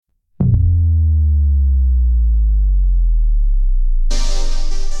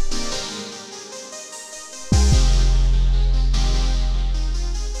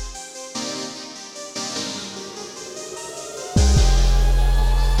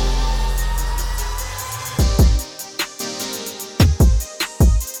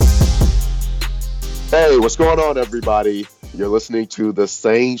Hey, what's going on, everybody? You're listening to The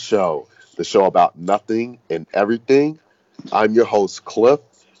Sane Show, the show about nothing and everything. I'm your host, Cliff,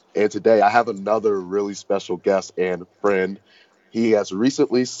 and today I have another really special guest and friend. He has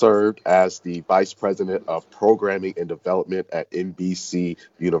recently served as the Vice President of Programming and Development at NBC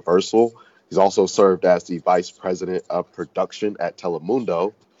Universal. He's also served as the Vice President of Production at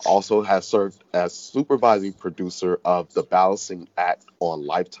Telemundo. Also has served as supervising producer of The Balancing Act on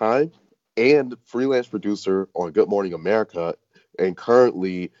Lifetime and freelance producer on Good Morning America, and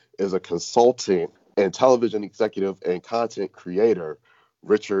currently is a consultant and television executive and content creator,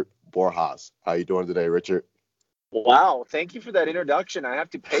 Richard Borjas. How you doing today, Richard? Wow, thank you for that introduction. I have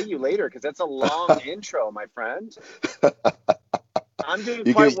to pay you later because that's a long intro, my friend. I'm doing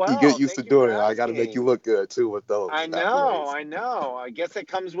you quite get you get well. used to Thank you for doing it. I got to make you asking. look good too with those I know, accolades. I know. I guess it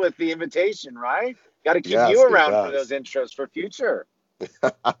comes with the invitation, right? Got to keep you Yes, it around for those does. intros for future.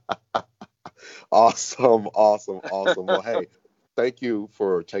 Awesome, awesome, awesome. Well, hey, thank you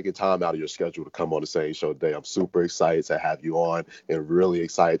for taking time out of your schedule to come on the Same Show today. I'm super excited to have you on and really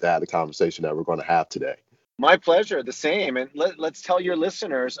excited to have the conversation that we're going to have today. My pleasure, the same. And let's tell your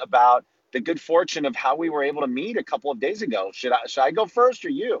listeners about the good fortune of how we were able to meet a couple of days ago. Should I go first or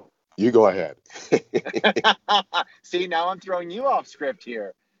you? You go ahead. See, now I'm throwing you off script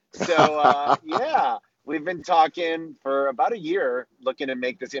here. So, yeah, we've been talking for about a year looking to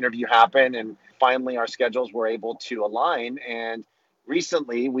make this interview happen. And finally, our schedules were able to align. And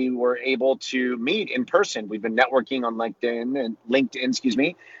recently, we were able to meet in person. We've been networking on LinkedIn, excuse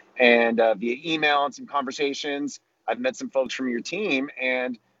me, and via email and some conversations. I've met some folks from your team,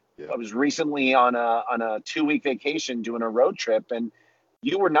 and Yeah. I was recently on a 2-week vacation doing a road trip, and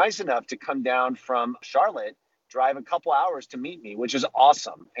you were nice enough to come down from Charlotte, drive a couple hours to meet me, which is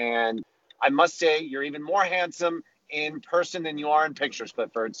awesome. And I must say, you're even more handsome in person than you are in pictures,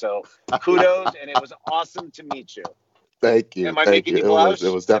 Clifford. So kudos, and it was awesome to meet you. Thank you. Am I Thank making you. you It blush?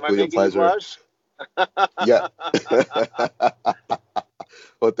 was Am I definitely a making you pleasure. blush? Yeah.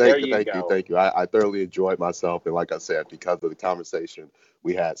 Well, There thank you, you thank you, go. thank you. I thoroughly enjoyed myself, and like I said, because of the conversation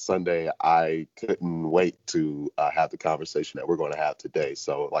we had Sunday, I couldn't wait to have the conversation that we're going to have today.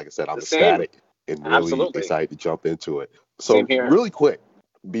 So, like I said, I'm The same. ecstatic and really Absolutely. excited to jump into it. Same So, here. really quick,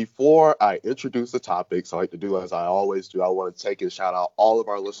 before I introduce the topics, I like to do as I always do. I want to take and shout out all of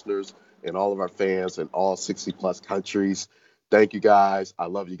our listeners and all of our fans in all 60 plus countries. Thank you guys. I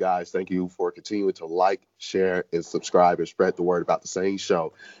love you guys. Thank you for continuing to like, share, and subscribe and spread the word about the Same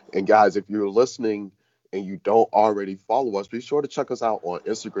Show. And guys, if you're listening and you don't already follow us, be sure to check us out on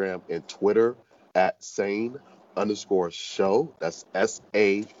Instagram and Twitter at sane underscore show. That's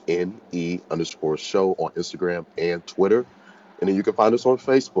SANE underscore show on Instagram and Twitter. And then you can find us on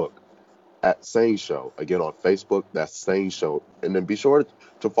Facebook at Sane Show. Again, on Facebook, that's Sane Show. And then be sure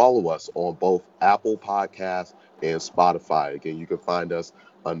to follow us on both Apple Podcasts and Spotify. Again, you can find us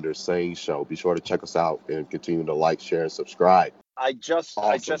under Sane Show. Be sure to check us out and continue to like, share, and subscribe. I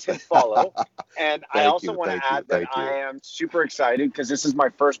Awesome. just hit follow. And I Thank also you. want to Thank you. add that Thank I you. am super excited because this is my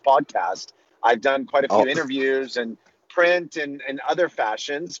first podcast. I've done quite a Oh, few interviews and print and other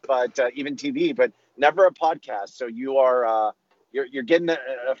fashions, but even TV, but never a podcast. So you're getting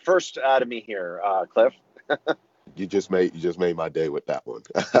a first out of me here, Cliff. you just made my day with that one.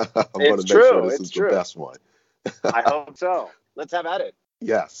 I'm going It's to make sure true. this It's is the true. best one. I hope so. Let's have at it.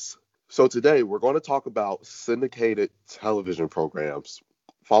 Yes. So today we're going to talk about syndicated television programs.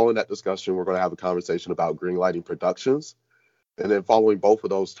 Following that discussion, we're going to have a conversation about greenlighting productions. And then following both of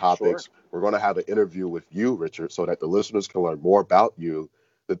those Sure. topics, we're going to have an interview with you, Richard, so that the listeners can learn more about you,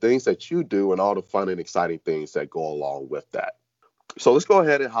 the things that you do, and all the fun and exciting things that go along with that. So let's go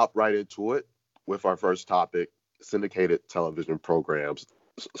ahead and hop right into it with our first topic, syndicated television programs.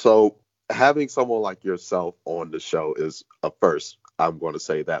 So having someone like yourself on the show is a first. I'm going to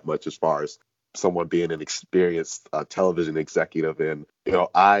say that much as far as someone being an experienced television executive. And,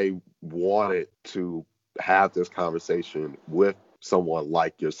 I wanted to have this conversation with someone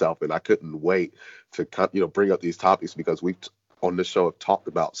like yourself. And I couldn't wait to, bring up these topics because we've on this show have talked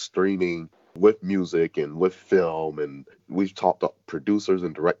about streaming with music and with film. And we've talked to producers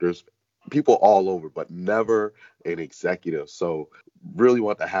and directors, people all over, but never an executive. So really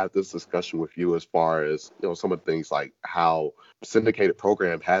want to have this discussion with you as far as some of the things like how syndicated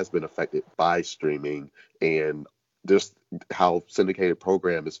program has been affected by streaming and just how syndicated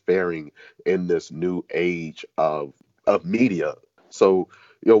program is faring in this new age of media. So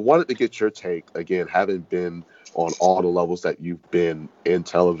wanted to get your take again, having been on all the levels that you've been in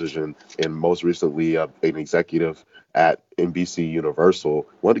television and most recently an executive at NBC Universal.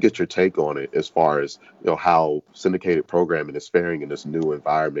 Want to get your take on it as far as how syndicated programming is faring in this new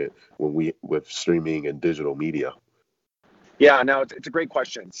environment when we with streaming and digital media. Yeah, no, it's a great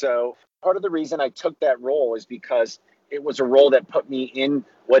question. So part of the reason I took that role is because it was a role that put me in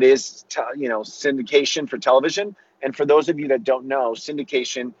what is, syndication for television. And for those of you that don't know,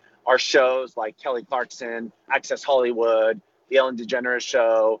 syndication are shows like Kelly Clarkson, Access Hollywood, The Ellen DeGeneres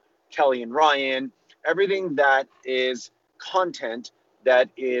Show, Kelly and Ryan, everything that is content that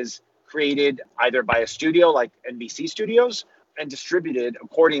is created either by a studio like NBC Studios and distributed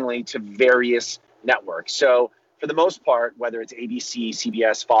accordingly to various networks. So for the most part, whether it's ABC,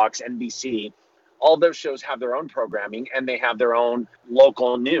 CBS, Fox, NBC, all those shows have their own programming and they have their own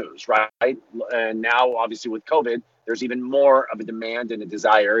local news, right? And now, obviously, with COVID, there's even more of a demand and a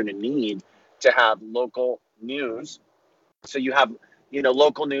desire and a need to have local news. So you have,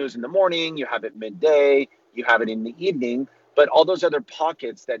 local news in the morning, you have it midday, you have it in the evening, but all those other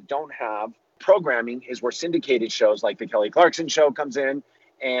pockets that don't have programming is where syndicated shows like the Kelly Clarkson Show comes in,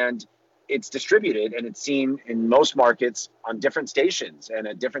 and it's distributed and it's seen in most markets on different stations and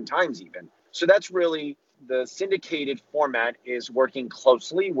at different times even. So that's really the syndicated format is working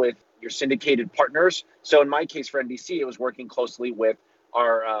closely with your syndicated partners. So in my case for NBC, it was working closely with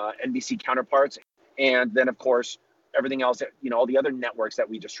our NBC counterparts. And then, of course, everything else, all the other networks that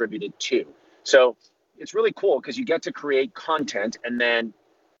we distributed to. So it's really cool because you get to create content. And then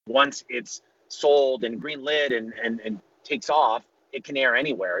once it's sold and greenlit and takes off, it can air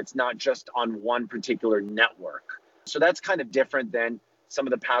anywhere. It's not just on one particular network. So that's kind of different than some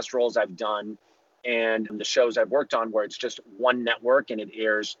of the past roles I've done and the shows I've worked on where it's just one network and it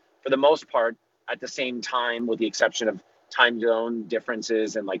airs for the most part at the same time, with the exception of time zone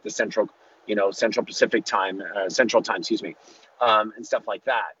differences and like the Central Pacific time, Central time, excuse me, and stuff like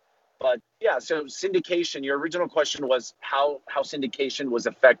that. But yeah, so syndication, your original question was how syndication was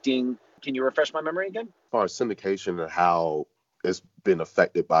affecting. Can you refresh my memory again? As far as syndication and how it's been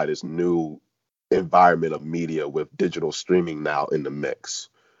affected by this new environment of media with digital streaming now in the mix.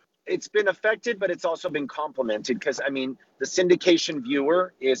 It's been affected, but it's also been complemented because, I mean, the syndication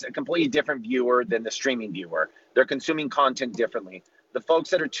viewer is a completely different viewer than the streaming viewer. They're consuming content differently. The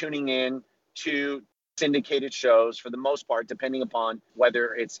folks that are tuning in to syndicated shows, for the most part, depending upon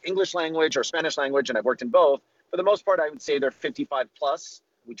whether it's English language or Spanish language, and I've worked in both, for the most part, I would say they're 55 plus.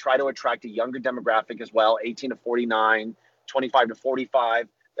 We try to attract a younger demographic as well, 18 to 49, 25 to 45.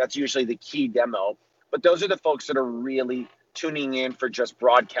 That's usually the key demo. But those are the folks that are really tuning in for just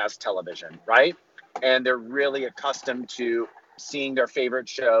broadcast television, right? And they're really accustomed to seeing their favorite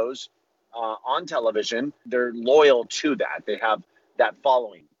shows on television. They're loyal to that. They have that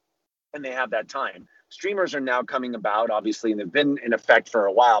following and they have that time. Streamers are now coming about, obviously, and they've been in effect for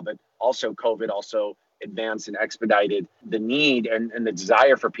a while, but also COVID also advanced and expedited the need and the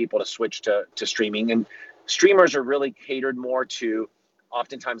desire for people to switch to streaming. And streamers are really catered more to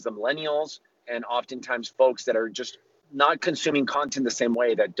oftentimes the millennials and oftentimes folks that are just not consuming content the same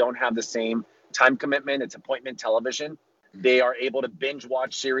way, that don't have the same time commitment. It's appointment television. They are able to binge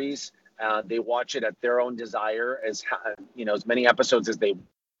watch series. They watch it at their own desire, as many episodes as they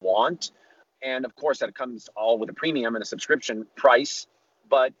want. And of course, that comes all with a premium and a subscription price,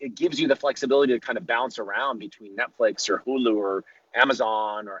 but it gives you the flexibility to kind of bounce around between Netflix or Hulu or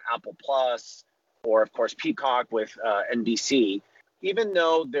Amazon or Apple Plus, or of course, Peacock with NBC. Even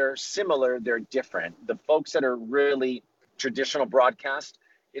though they're similar, they're different. The folks that are really traditional broadcast,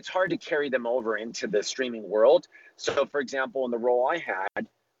 it's hard to carry them over into the streaming world. So, for example, in the role I had,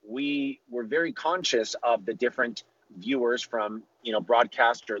 we were very conscious of the different viewers from,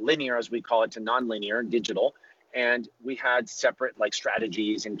 broadcast or linear, as we call it, to non-linear digital. And we had separate like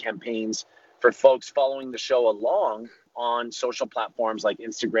strategies and campaigns for folks following the show along on social platforms like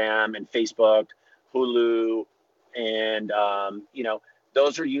Instagram and Facebook, Hulu, and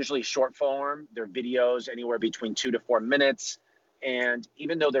those are usually short form. They're videos anywhere between 2 to 4 minutes. And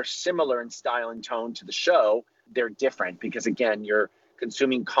even though they're similar in style and tone to the show, they're different because, again, you're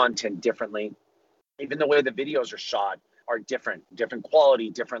consuming content differently. Even the way the videos are shot are different quality,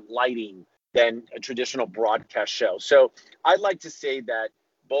 different lighting than a traditional broadcast show. So I'd like to say that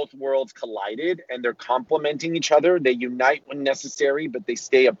both worlds collided and they're complementing each other. They unite when necessary, but they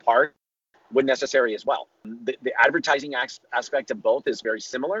stay apart when necessary as well. The advertising aspect of both is very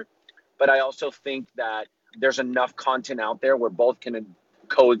similar, but I also think that there's enough content out there where both can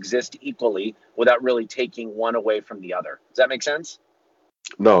coexist equally without really taking one away from the other. Does that make sense?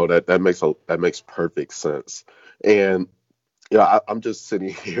 No, that makes perfect sense. And I'm just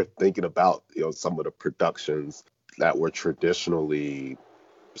sitting here thinking about some of the productions that were traditionally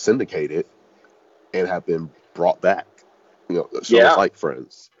syndicated and have been brought back. Shows Yeah, like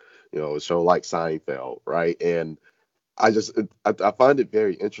Friends, a show like Seinfeld, right? And I find it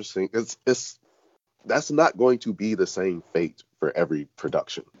very interesting. It's that's not going to be the same fate for every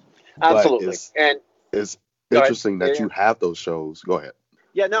production, but absolutely. And it's go ahead. interesting Yeah, that yeah. you have those shows. Go ahead.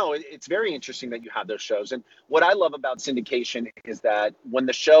 Yeah, no, it's very interesting that you have those shows. And what I love about syndication is that when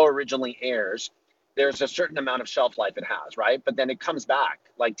the show originally airs, there's a certain amount of shelf life it has, right? But then it comes back.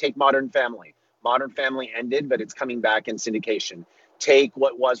 Like take Modern Family. Modern Family ended, but it's coming back in syndication. Take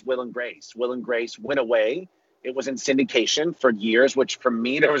what was Will and Grace. Will and Grace went away. It was in syndication for years, which for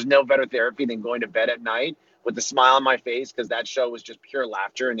me, there was no better therapy than going to bed at night with a smile on my face because that show was just pure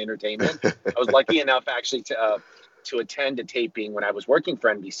laughter and entertainment. I was lucky enough actually to attend a taping when I was working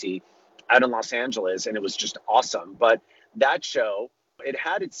for NBC out in Los Angeles, and it was just awesome. But that show, it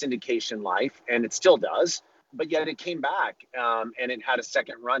had its syndication life, and it still does, but yet it came back and it had a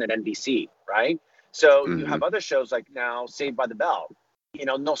second run at NBC, right? So you Hmm. have other shows like now Saved by the Bell.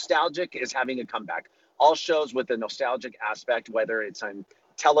 Nostalgic is having a comeback. All shows with a nostalgic aspect, whether it's on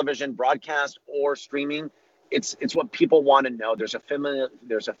television, broadcast, or streaming, it's what people want to know. There's a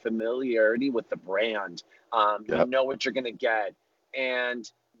familiarity with the brand. You Yep. know what you're going to get, and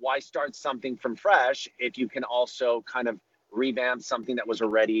why start something from fresh if you can also kind of revamp something that was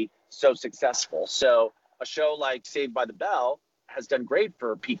already so successful? So a show like Saved by the Bell has done great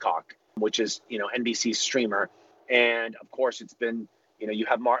for Peacock, which is NBC's streamer, and of course it's been you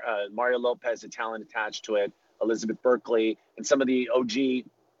have Mario Lopez, a talent attached to it, Elizabeth Berkley, and some of the OG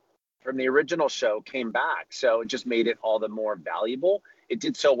from the original show came back. So it just made it all the more valuable. It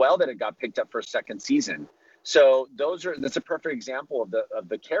did so well that it got picked up for a second season. So that's a perfect example of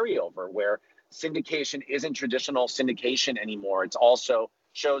the carryover where syndication isn't traditional syndication anymore. It's also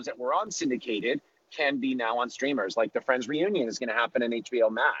shows that were on syndicated can be now on streamers. Like the Friends reunion is going to happen in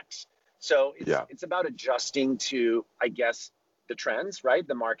HBO Max. So Yeah. it's about adjusting to, I guess, the trends, right?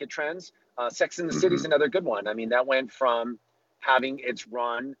 The market trends. Sex in the City is Hmm. another good one. I mean, that went from having its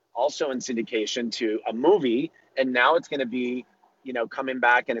run also in syndication to a movie, and now it's going to be, coming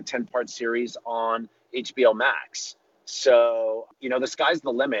back in a 10-part series on HBO Max. So, the sky's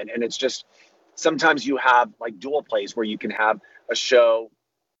the limit, and it's just sometimes you have like dual plays where you can have a show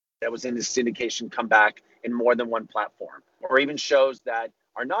that was in the syndication come back in more than one platform, or even shows that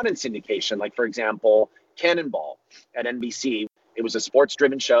are not in syndication. Like, for example, Cannonball at NBC. It was a sports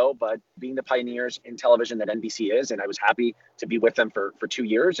driven show, but being the pioneers in television that NBC is, and I was happy to be with them for 2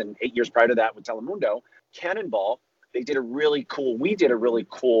 years and 8 years prior to that with Telemundo. Cannonball, we did a really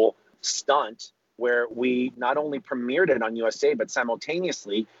cool stunt where we not only premiered it on USA, but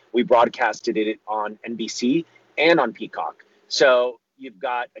simultaneously we broadcasted it on NBC and on Peacock. So you've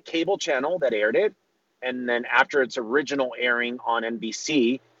got a cable channel that aired it, and then after its original airing on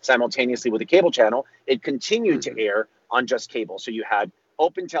NBC, simultaneously with the cable channel, it continued to Hmm. air on just cable. So you had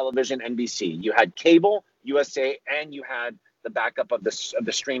open television NBC, you had cable USA, and you had the backup of the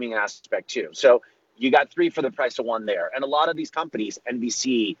streaming aspect too. So you got three for the price of one there. And a lot of these companies,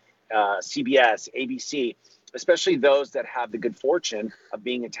 NBC, CBS, ABC, especially those that have the good fortune of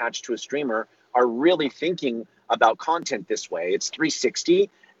being attached to a streamer, are really thinking about content this way. It's 360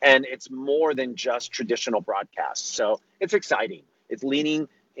 and it's more than just traditional broadcasts. So it's exciting. It's leaning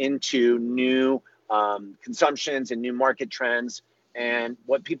into new consumptions and new market trends and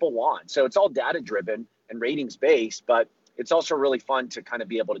what people want. So it's all data driven and ratings based, but it's also really fun to kind of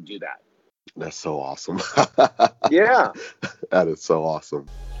be able to do that. That's so awesome. Yeah. That is so awesome.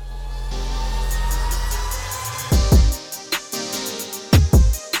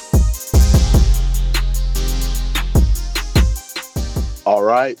 All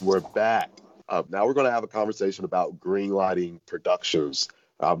right, we're back. Now we're going to have a conversation about greenlighting productions.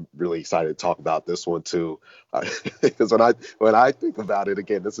 I'm really excited to talk about this one too, because when I think about it,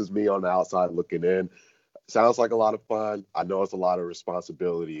 again, this is me on the outside looking in. Sounds like a lot of fun. I know it's a lot of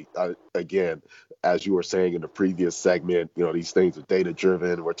responsibility. Again, as you were saying in the previous segment, these things are data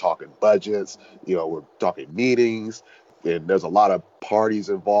driven. We're talking budgets. We're talking meetings, and there's a lot of parties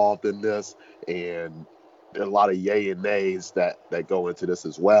involved in this, and there are a lot of yay and nays that go into this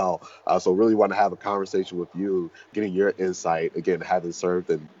as well. So really want to have a conversation with you, getting your insight, again, having served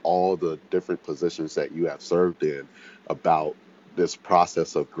in all the different positions that you have served in, about this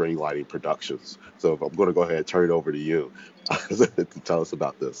process of greenlighting productions. So I'm going to go ahead and turn it over to you to tell us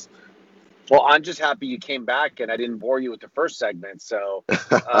about this. Well, I'm just happy you came back and I didn't bore you with the first segment. So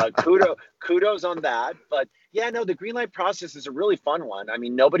kudos on that. But yeah, no, the green light process is a really fun one. I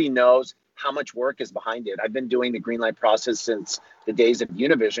mean, nobody knows how much work is behind it. I've been doing the green light process since the days of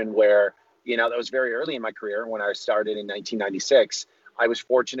Univision, where, that was very early in my career when I started in 1996. I was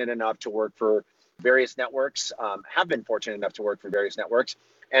fortunate enough to work for various networks, have been fortunate enough to work for various networks.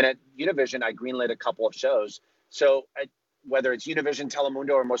 And at Univision, I greenlit a couple of shows. So whether it's Univision,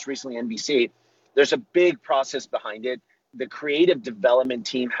 Telemundo, or most recently NBC, there's a big process behind it. The creative development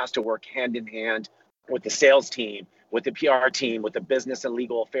team has to work hand in hand with the sales team, with the PR team, with the business and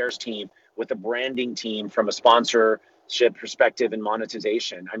legal affairs team, with the branding team from a sponsorship perspective and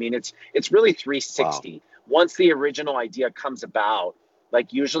monetization. I mean, it's really 360. Wow. Once the original idea comes about,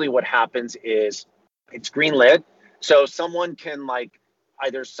 like usually what happens is it's greenlit. So someone can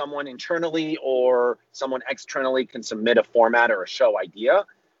either someone internally or someone externally can submit a format or a show idea.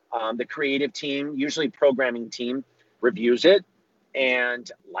 The creative team, usually programming team, reviews it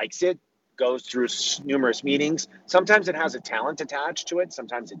and likes it, goes through numerous meetings. Sometimes it has a talent attached to it,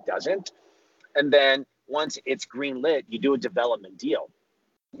 sometimes it doesn't. And then once it's greenlit, you do a development deal.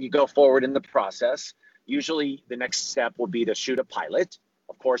 You go forward in the process. Usually the next step will be to shoot a pilot.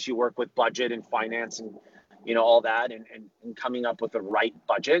 Of course, you work with budget and finance and all that and coming up with the right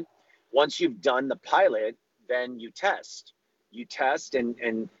budget. Once you've done the pilot, then you test. You test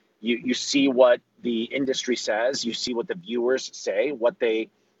and you see what the industry says, you see what the viewers say, what they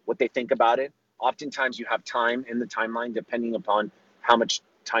think about it. Oftentimes you have time in the timeline, depending upon how much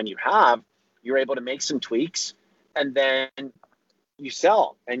time you have, you're able to make some tweaks and then you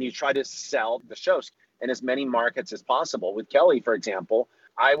sell and you try to sell the shows in as many markets as possible. With Kelly, for example,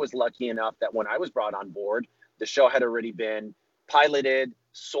 I was lucky enough that when I was brought on board, the show had already been piloted,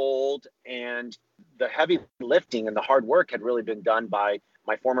 sold, and the heavy lifting and the hard work had really been done by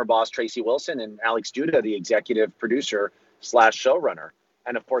my former boss, Tracy Wilson, and Alex Duda, the executive producer / showrunner,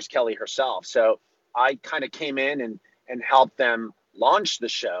 and of course, Kelly herself. So I kind of came in and helped them launch the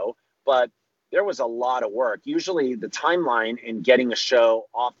show, but there was a lot of work. Usually the timeline in getting a show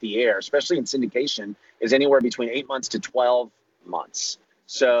off the air, especially in syndication, is anywhere between 8 months to 12 months.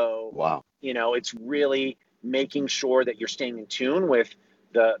 So, wow, it's really making sure that you're staying in tune with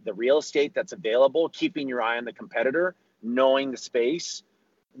the real estate that's available, keeping your eye on the competitor, knowing the space,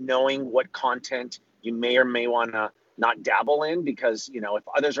 knowing what content you may or may want to not dabble in, because, if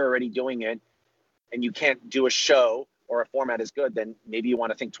others are already doing it and you can't do a show or a format as good, then maybe you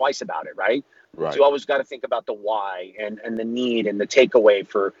want to think twice about it, right? So you always got to think about the why and the need and the takeaway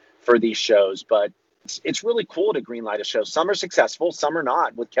for these shows. But it's really cool to greenlight a show. Some are successful, some are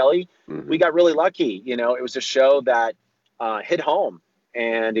not. With Kelly, we got really lucky. It was a show that hit home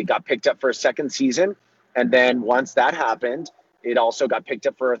and it got picked up for a second season. And then once that happened, it also got picked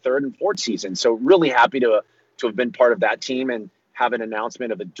up for a third and fourth season. So really happy to have been part of that team and have an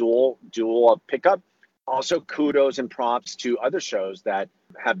announcement of a dual pickup. Also, kudos and props to other shows that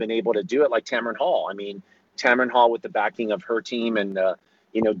have been able to do it, like Tamron Hall. I mean, Tamron Hall, with the backing of her team and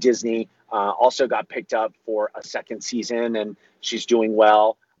Disney, also got picked up for a second season, and she's doing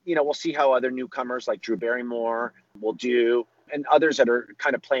well. We'll see how other newcomers like Drew Barrymore will do, and others that are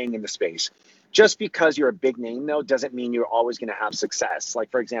kind of playing in the space. Just because you're a big name, though, doesn't mean you're always going to have success.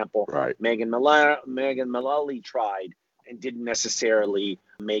 Like, for example, Megan Mullally tried and didn't necessarily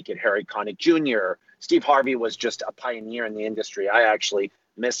make it. Harry Connick Jr., Steve Harvey was just a pioneer in the industry. I actually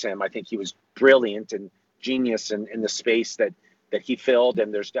miss him. I think he was brilliant and genius in the space that he filled,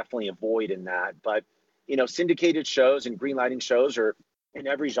 and there's definitely a void in that. But, syndicated shows and greenlighting shows are in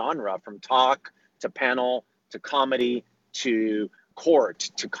every genre, from talk to panel to comedy to court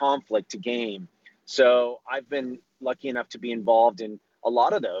to conflict to game. So I've been lucky enough to be involved in a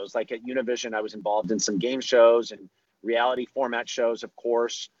lot of those. Like at Univision, I was involved in some game shows and reality format shows, of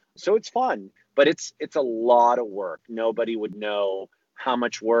course. So it's fun, but it's a lot of work. Nobody would know how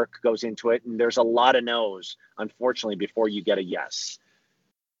much work goes into it. And there's a lot of no's, unfortunately, before you get a yes.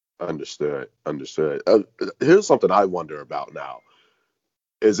 Understood. Here's something I wonder about now.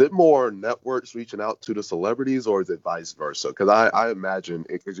 Is it more networks reaching out to the celebrities, or is it vice versa? Because I imagine,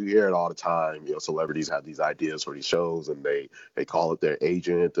 because you hear it all the time, celebrities have these ideas for these shows and they call it their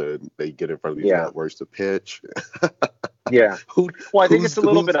agent and they get in front of these networks to pitch. Yeah. I think it's a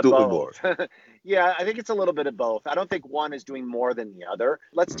little bit of both. Yeah, I think it's a little bit of both. I don't think one is doing more than the other.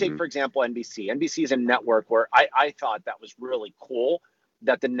 Let's take, for example, NBC. NBC is a network where I thought that was really cool,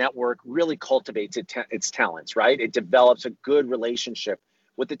 that the network really cultivates its talents, right? It develops a good relationship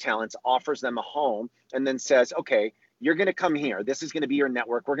with the talents, offers them a home, and then says, okay, you're going to come here. This is going to be your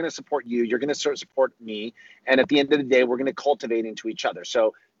network. We're going to support you. You're going to support me. And at the end of the day, we're going to cultivate into each other.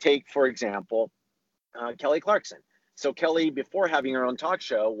 So take, for example, Kelly Clarkson. So Kelly, before having her own talk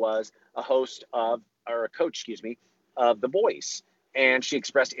show, was a coach, of The Voice. And she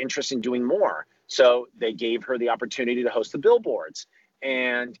expressed interest in doing more. So they gave her the opportunity to host the billboards.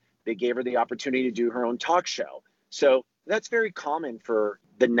 And they gave her the opportunity to do her own talk show. So that's very common for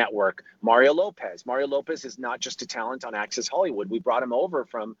the network. Mario Lopez. Mario Lopez is not just a talent on Access Hollywood. We brought him over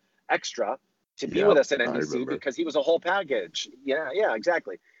from Extra to be with us at I NBC remember. because he was a whole package. Yeah,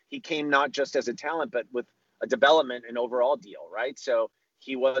 exactly. He came not just as a talent, but with a development and overall deal, right? So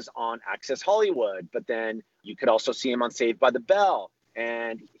he was on Access Hollywood, but then you could also see him on Saved by the Bell.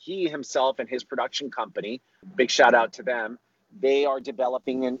 And he himself and his production company, big shout out to them, they are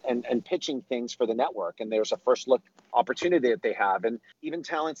developing and pitching things for the network. And there's a first look opportunity that they have. And even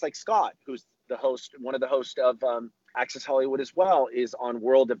talents like Scott, who's the host, one of the hosts of Access Hollywood as well, is on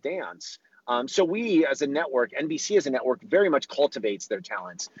World of Dance. So we as a network, NBC as a network, very much cultivates their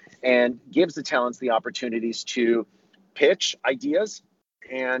talents and gives the talents the opportunities to pitch ideas.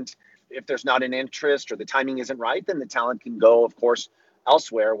 And if there's not an interest or the timing isn't right, then the talent can go, of course,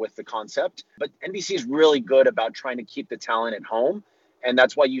 elsewhere with the concept. But NBC is really good about trying to keep the talent at home. And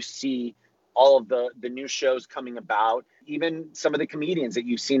that's why you see all of the new shows coming about. Even some of the comedians that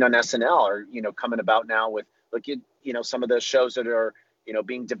you've seen on SNL are, coming about now with, look at, some of the shows that are,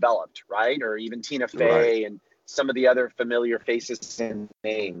 being developed, right? Or even Tina Fey and some of the other familiar faces and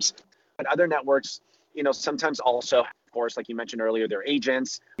names. But other networks, sometimes also, of course, like you mentioned earlier, their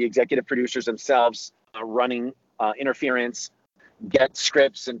agents, the executive producers themselves are running interference, get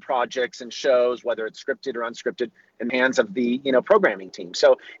scripts and projects and shows, whether it's scripted or unscripted, in the hands of the programming team.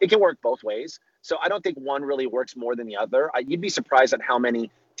 So it can work both ways. So I don't think one really works more than the other. You'd be surprised at how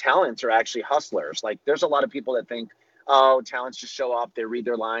many talents are actually hustlers. Like there's a lot of people that think, oh, talents just show up, they read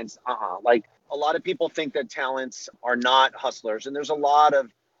their lines. Like a lot of people think that talents are not hustlers, and there's a lot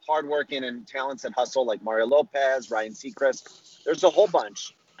of hardworking and talents that hustle, like Mario Lopez, Ryan Seacrest. There's a whole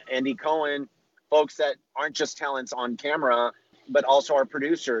bunch. Andy Cohen, folks that aren't just talents on camera, but also are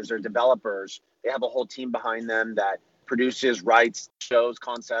producers or developers. They have a whole team behind them that produces, writes, shows,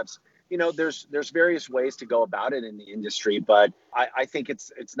 concepts. There's various ways to go about it in the industry, but I think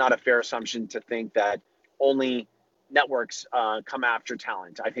it's not a fair assumption to think that only networks come after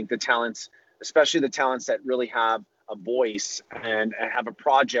talent. I think the talents, especially the talents that really have a voice and have a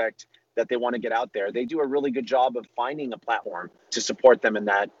project that they want to get out there, they do a really good job of finding a platform to support them in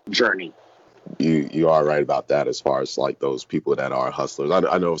that journey. You are right about that as far as like those people that are hustlers.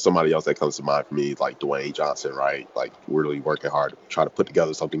 I know somebody else that comes to mind for me, like Dwayne Johnson, right? Like really working hard to try to put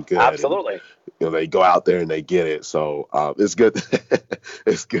together something good. Absolutely. And, they go out there and they get it. So it's good.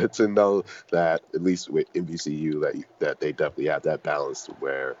 It's good to know that at least with NBCU that they definitely have that balance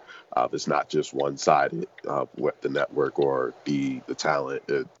where it's not just one sided with the network or the talent.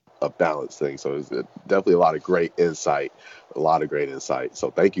 A balanced thing. So it's definitely a lot of great insight. So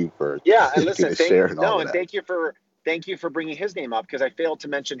thank you for and listen, sharing all of that. thank you for bringing his name up, because I failed to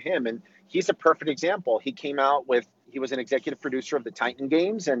mention him, and he's a perfect example. He was an executive producer of the Titan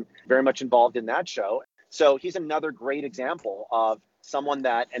Games and very much involved in that show. So he's another great example of someone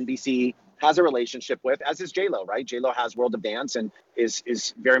that NBC has a relationship with, as is J-Lo, right? J-Lo has World of Dance and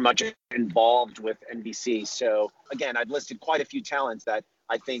is very much involved with NBC. So again, I've listed quite a few talents that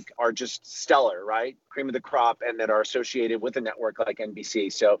I think are just stellar, right? Cream of the crop, and that are associated with a network like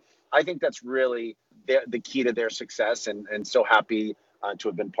NBC. So I think that's really the key to their success, and so happy to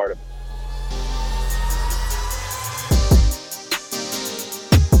have been part of it.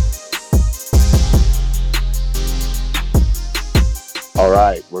 All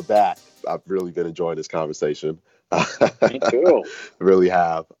right, we're back. I've really been enjoying this conversation. Me too. Really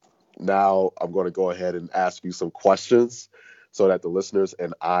have. Now I'm going to go ahead and ask you some questions so that the listeners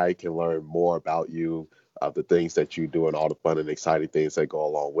and I can learn more about you, the things that you do, and all the fun and exciting things that go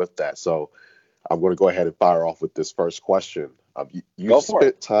along with that. So I'm going to go ahead and fire off with this first question. You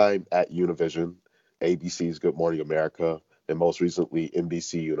spent time at Univision, ABC's Good Morning America, and most recently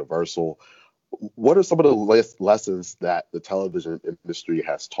NBC Universal. What are some of the lessons that the television industry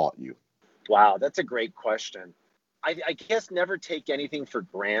has taught you? Wow, that's a great question. I guess never take anything for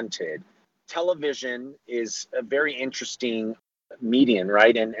granted. Television is a very interesting medium,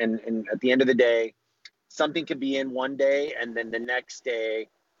 right? And at the end of the day, something could be in one day and then the next day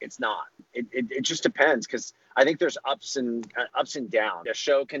it's not. It just depends, because I think there's ups and downs. A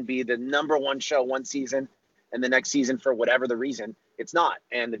show can be the number one show one season, and the next season, for whatever the reason, it's not,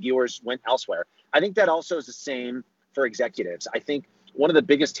 and the viewers went elsewhere. I think that also is the same for executives. I think one of the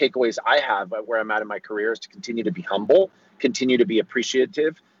biggest takeaways I have where I'm at in my career is to continue to be humble, continue to be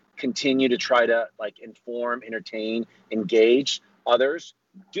appreciative, continue to try to inform, entertain, engage others,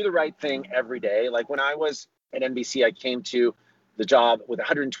 do the right thing every day. Like when I was at NBC, I came to the job with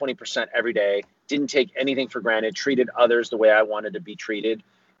 120% every day, didn't take anything for granted, treated others the way I wanted to be treated.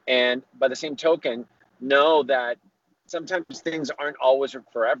 And by the same token, know that sometimes things aren't always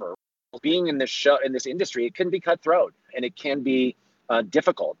forever. Being in this industry, it can be cutthroat, and it can be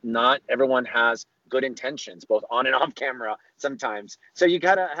difficult. Not everyone has good intentions, both on and off camera sometimes. So you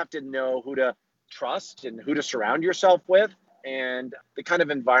gotta have to know who to trust and who to surround yourself with and the kind of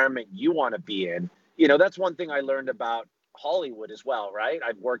environment you want to be in. That's one thing I learned about Hollywood as well, right?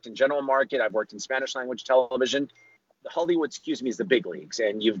 I've worked in general market, I've worked in Spanish language television. Hollywood, is the big leagues,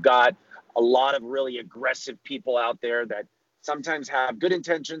 and you've got a lot of really aggressive people out there that sometimes have good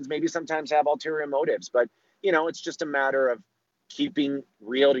intentions, maybe sometimes have ulterior motives, but it's just a matter of keeping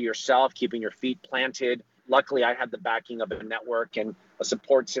real to yourself, keeping your feet planted. Luckily, I had the backing of a network and a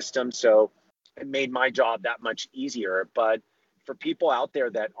support system, so it made my job that much easier. But for people out there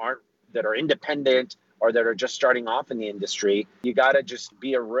that are independent or that are just starting off in the industry, you got to just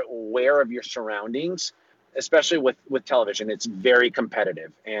be aware of your surroundings, especially with television. It's very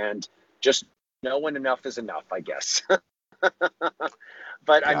competitive, and just know when enough is enough, I guess.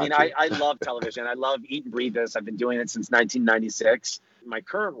 But I mean, Gotcha. I love television. I love eat and breathe this. I've been doing it since 1996. My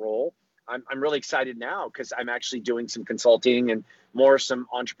current role, I'm really excited now because I'm actually doing some consulting and some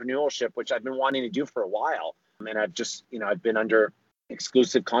entrepreneurship, which I've been wanting to do for a while. And I've just, I've been under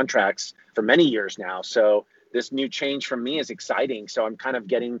exclusive contracts for many years now. So this new change from me is exciting. So I'm kind of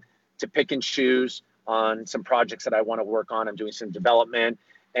getting to pick and choose on some projects that I want to work on. I'm doing some development,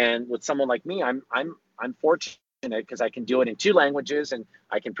 and with someone like me, I'm fortunate because I can do it in two languages, and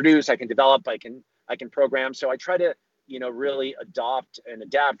I can produce, I can develop, I can program. So I try to really adopt and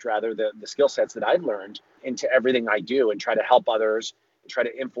adapt rather the skill sets that I've learned into everything I do, and try to help others, and try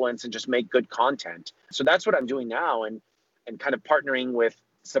to influence and just make good content. So that's what I'm doing now, and kind of partnering with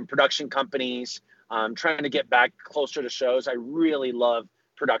some production companies, trying to get back closer to shows. I really love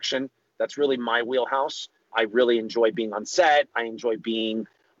production. That's really my wheelhouse. I really enjoy being on set. I enjoy being,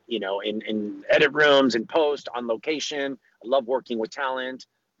 in edit rooms and post on location. I love working with talent,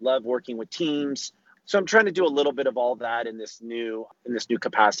 love working with teams. So I'm trying to do a little bit of all that in this new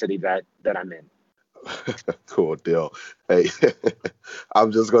capacity that I'm in. Cool deal. Hey,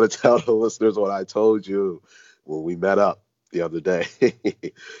 I'm just going to tell the listeners what I told you when we met up the other day.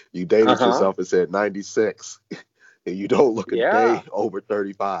 You dated Uh-huh. yourself and said 96, and you don't look a Yeah. day over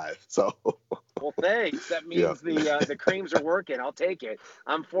 35. So, Well, thanks. That yeah. means the creams are working. I'll take it.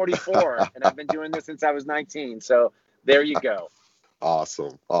 I'm 44 and I've been doing this since I was 19. So there you go.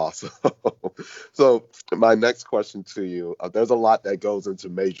 Awesome. Awesome. So, my next question to you, there's a lot that goes into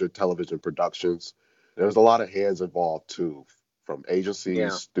major television productions. There's a lot of hands involved too, from agencies, Yeah.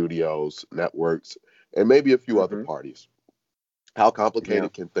 studios, networks, and maybe a few other Hmm. parties. How Yeah.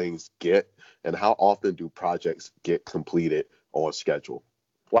 complicated can things get, and how often do projects get completed on schedule?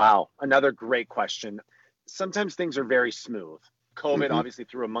 Wow. Another great question. Sometimes things are very smooth. COVID Hmm. obviously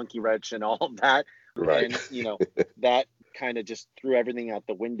threw a monkey wrench and all of that. Right. And, that kind of just threw everything out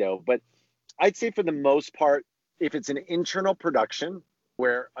the window. But I'd say for the most part, if it's an internal production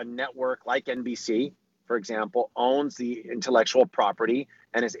where a network like NBC, for example, owns the intellectual property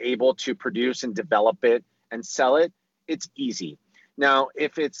and is able to produce and develop it and sell it, it's easy. Now,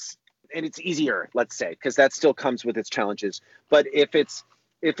 it's easier, let's say, because that still comes with its challenges. But if it's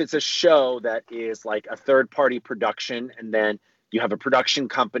a show that is like a third party production, and then you have a production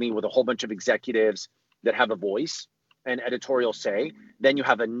company with a whole bunch of executives that have a voice and editorial say, then you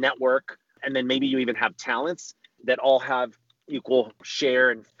have a network, and then maybe you even have talents that all have equal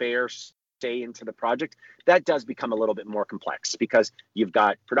share and fair say into the project. That does become a little bit more complex because you've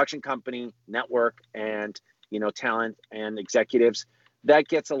got production company, network, and talent and executives. That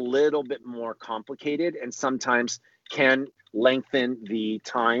gets a little bit more complicated and sometimes can lengthen the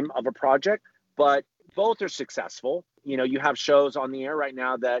time of a project, but both are successful. You have shows on the air right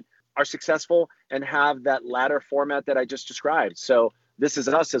now that are successful and have that latter format that I just described. So This Is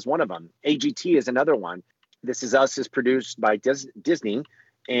Us is one of them. AGT is another one. This Is Us is produced by Disney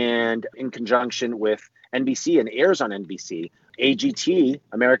and in conjunction with NBC and airs on NBC. AGT,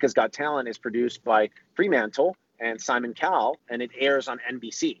 America's Got Talent, is produced by Fremantle and Simon Cowell, and it airs on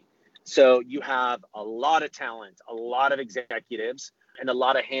NBC. So you have a lot of talent, a lot of executives, and a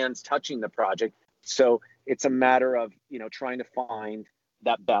lot of hands touching the project. So it's a matter of, trying to find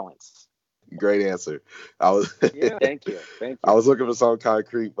that balance. Great answer. I was Yeah, thank you. Thank I you. was looking for something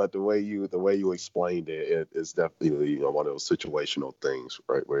concrete, but the way you explained it is definitely one of those situational things,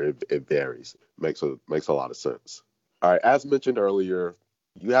 right, where it varies. Makes a lot of sense. All right, as mentioned earlier,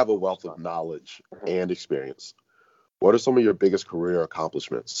 you have a wealth of knowledge and experience. What are some of your biggest career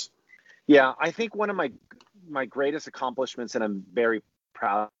accomplishments? Yeah, I think one of my greatest accomplishments, and I'm very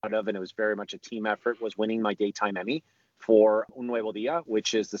proud of, and it was very much a team effort, was winning my daytime Emmy for Un Nuevo Dia,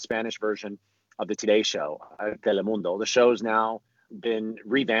 which is the Spanish version of the Today Show, Telemundo. The show's now been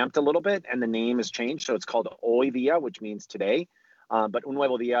revamped a little bit, and the name has changed, so it's called Hoy Dia, which means today. But Un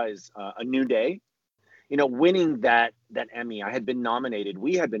Nuevo Dia is a new day. Winning that Emmy, we had been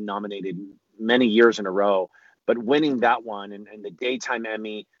nominated many years in a row, but winning that one and the daytime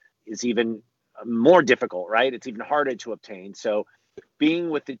Emmy is even more difficult, right? It's even harder to obtain. So being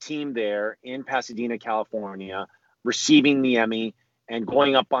with the team there in Pasadena, California, receiving the Emmy and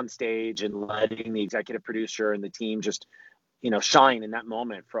going up on stage and letting the executive producer and the team just, shine in that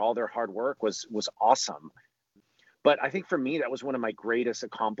moment for all their hard work was awesome. But I think for me, that was one of my greatest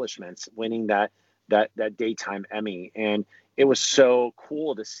accomplishments, winning that daytime Emmy. And it was so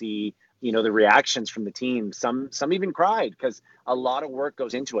cool to see, the reactions from the team. Some even cried because a lot of work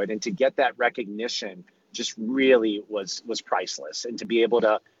goes into it. And to get that recognition just really was priceless. And to be able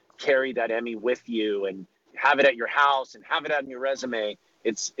to carry that Emmy with you and have it at your house and have it on your resume,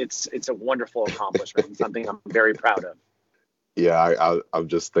 it's a wonderful accomplishment and something I'm very proud of. Yeah, I'm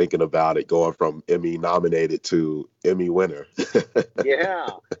just thinking about it going from Emmy nominated to Emmy winner. Yeah.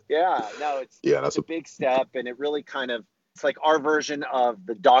 No, it's a big step, and it really it's like our version of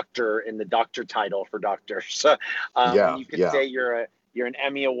the doctor in the doctor title for doctors. So when you can say you're an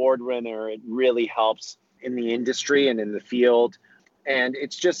Emmy Award winner, it really helps in the industry and in the field. And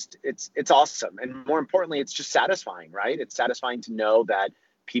it's awesome. And more importantly, it's just satisfying, right? It's satisfying to know that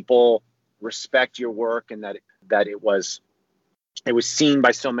people respect your work and that it was seen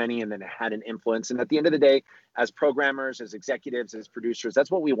by so many and then it had an influence. And at the end of the day, as programmers, as executives, as producers,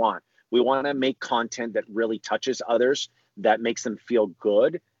 that's what we want. We want to make content that really touches others, that makes them feel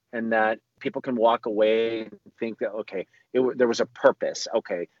good, and that people can walk away and think that, okay, there was a purpose.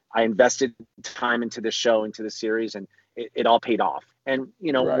 Okay, I invested time into the show, into the series, and it all paid off. And,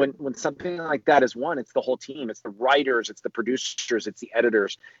 Right. when something like that is won, it's the whole team. It's the writers, it's the producers, it's the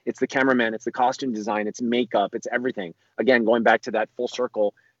editors, it's the cameraman, it's the costume design, it's makeup, it's everything. Again, going back to that full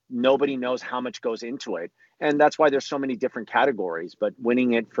circle, nobody knows how much goes into it. And that's why there's so many different categories, but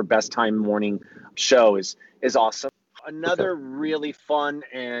winning it for best time morning show is awesome. Okay. Another really fun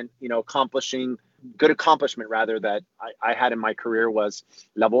and, good accomplishment rather, that I had in my career was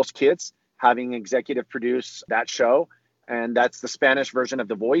La Voz Kids, having executive produce that show. And that's the Spanish version of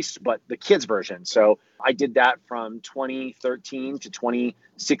The Voice, but the kids version. So I did that from 2013 to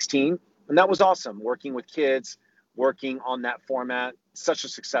 2016. And that was awesome, working with kids, working on that format. Such a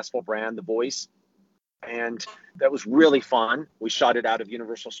successful brand, The Voice. And that was really fun. We shot it out of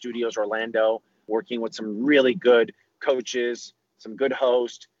Universal Studios Orlando, working with some really good coaches, some good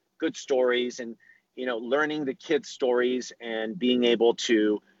hosts, good stories, and learning the kids' stories and being able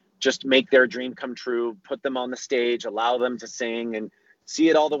to just make their dream come true, put them on the stage, allow them to sing, and see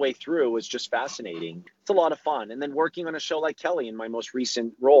it all the way through was just fascinating. It's a lot of fun. And then working on a show like Kelly in my most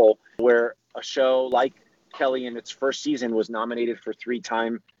recent role, where a show like Kelly in its first season was nominated for three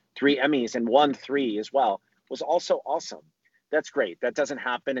Emmys and won 3 as well, was also awesome. That's great. That doesn't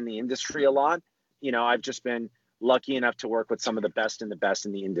happen in the industry a lot. I've just been lucky enough to work with some of the best in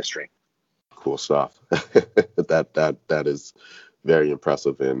the industry. Cool stuff. That is very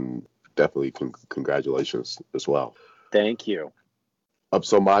impressive, and definitely congratulations as well. Thank you.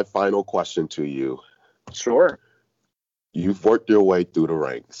 So my final question to you. Sure. You've worked your way through the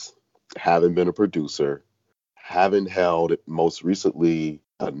ranks, having been a producer, having held most recently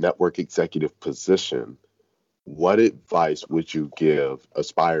a network executive position. What advice would you give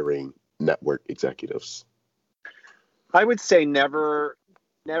aspiring network executives? I would say never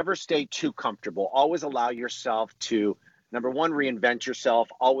stay too comfortable. Always allow yourself to, number one, reinvent yourself.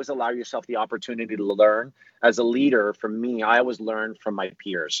 Always allow yourself the opportunity to learn. As a leader, for me, I always learn from my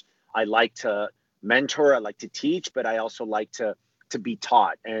peers. I like to mentor, I like to teach, but I also like to be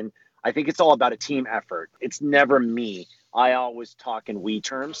taught. And I think it's all about a team effort. It's never me. I always talk in we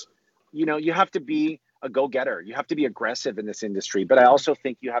terms. You have to be a go-getter. You have to be aggressive in this industry, but I also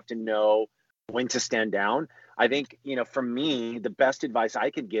think you have to know when to stand down. I think, for me, the best advice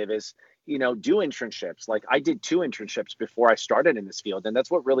I could give is, do internships. Like, I did 2 internships before I started in this field, and that's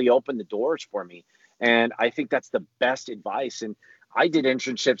what really opened the doors for me. And I think that's the best advice. And I did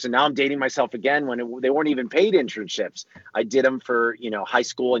internships, and now I'm dating myself again when they weren't even paid internships. I did them for, high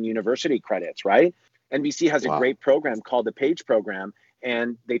school and university credits, right? NBC has a Wow. great program called the Page Program,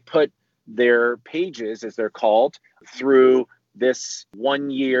 and they put their pages, as they're called, through this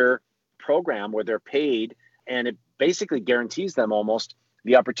 1-year program where they're paid, and it basically guarantees them almost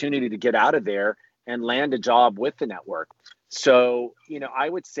the opportunity to get out of there and land a job with the network. So, I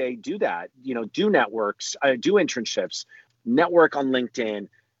would say do that, do networks, do internships, network on LinkedIn,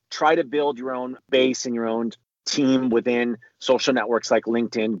 try to build your own base and your own team within social networks like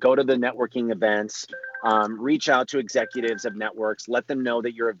LinkedIn, go to the networking events, reach out to executives of networks, let them know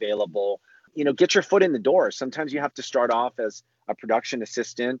that you're available. get your foot in the door. Sometimes you have to start off as a production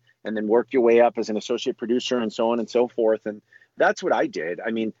assistant and then work your way up as an associate producer and so on and so forth. And that's what I did.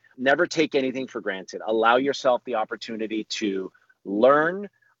 I mean, never take anything for granted. Allow yourself the opportunity to learn,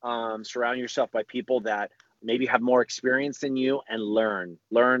 surround yourself by people that maybe have more experience than you, and learn,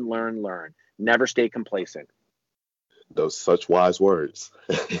 learn, learn, learn. Never stay complacent. Those such wise words.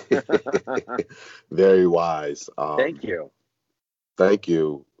 Very wise. Thank you. Thank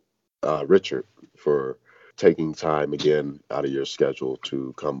you, Richard, for taking time again out of your schedule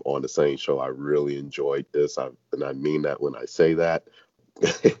to come on the Sane Show. I really enjoyed this, and I mean that when I say that.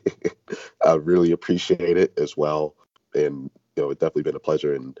 I really appreciate it as well, and it's definitely been a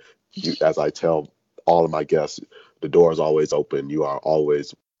pleasure. And as I tell all of my guests, the door is always open. You are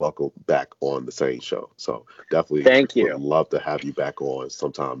always welcome back on the Sane Show. So definitely Thank would you. love to have you back on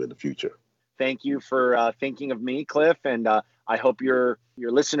sometime in the future. Thank you for thinking of me, Cliff, and I hope your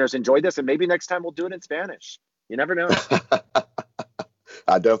listeners enjoyed this. And maybe next time we'll do it in Spanish. You never know.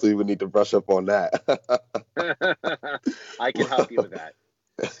 I definitely would need to brush up on that. I can help you with that.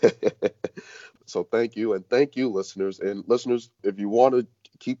 So thank you, and thank you, listeners. And listeners, if you want to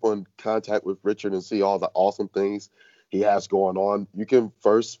keep in contact with Richard and see all the awesome things he has going on, you can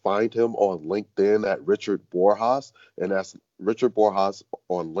first find him on LinkedIn at Richard Borjas, and that's Richard Borjas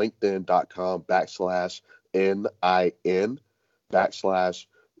on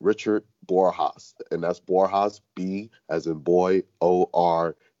LinkedIn.com/NIN/Richard Borjas, and that's Borjas, B as in boy,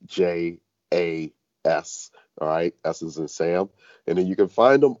 ORJAS. All right, S is in Sam. And then you can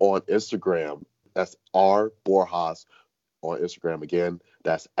find him on Instagram. That's R Borjas on Instagram. Again,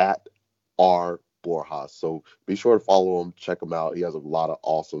 that's at R Borjas. So be sure to follow him, check him out. He has a lot of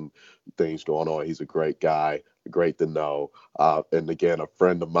awesome things going on. He's a great guy, great to know. And again, a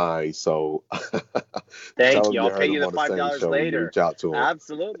friend of mine. So thank tell him you. you I'll pay heard you him the on the Sane $5 Show when you later. reach out to him.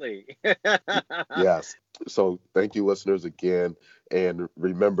 Absolutely. Yes. So thank you, listeners, again. And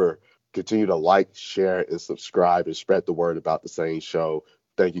remember, continue to like, share, and subscribe and spread the word about the Sane Show.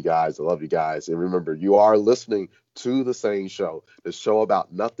 Thank you, guys. I love you guys. And remember, you are listening to the Sane Show, the show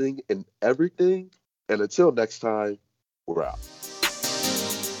about nothing and everything. And until next time, we're out.